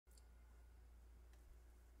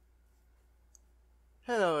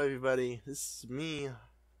Hello, everybody. This is me.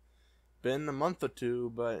 Been a month or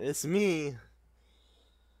two, but it's me.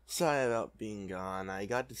 Sorry about being gone. I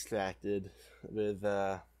got distracted with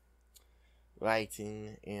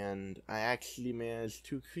writing, and I actually managed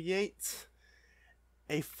to create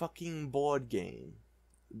a fucking board game.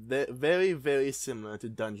 Very, very similar to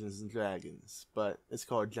Dungeons and Dragons, but it's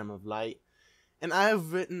called Gem of Light. And I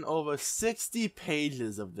have written over 60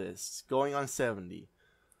 pages of this, going on 70.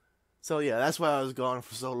 So yeah, that's why I was gone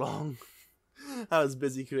for so long. I was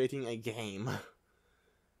busy creating a game.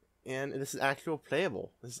 And this is actual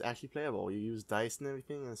playable. This is actually playable. You use dice and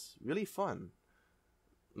everything. And it's really fun.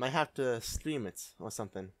 Might have to stream it or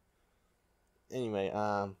something. Anyway,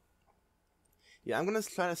 yeah, I'm gonna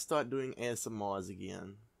try to start doing ASMRs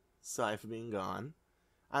again. Sorry for being gone.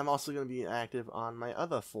 I'm also gonna be active on my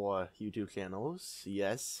other 4 YouTube channels.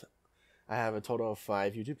 Yes, I have a total of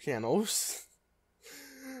 5 YouTube channels.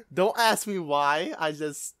 Don't ask me why. I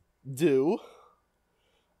just do.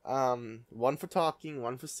 One for talking,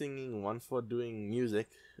 one for singing, one for doing music,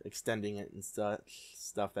 extending it and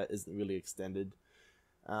stuff that isn't really extended.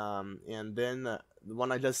 And then the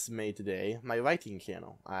one I just made today, my writing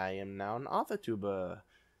channel. I am now an author tuber.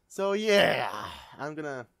 So yeah, I'm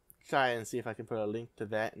gonna try and see if I can put a link to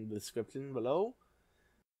that in the description below.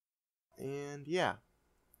 And yeah,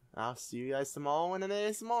 I'll see you guys tomorrow in an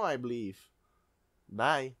ASMR, I believe.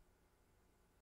 Bye.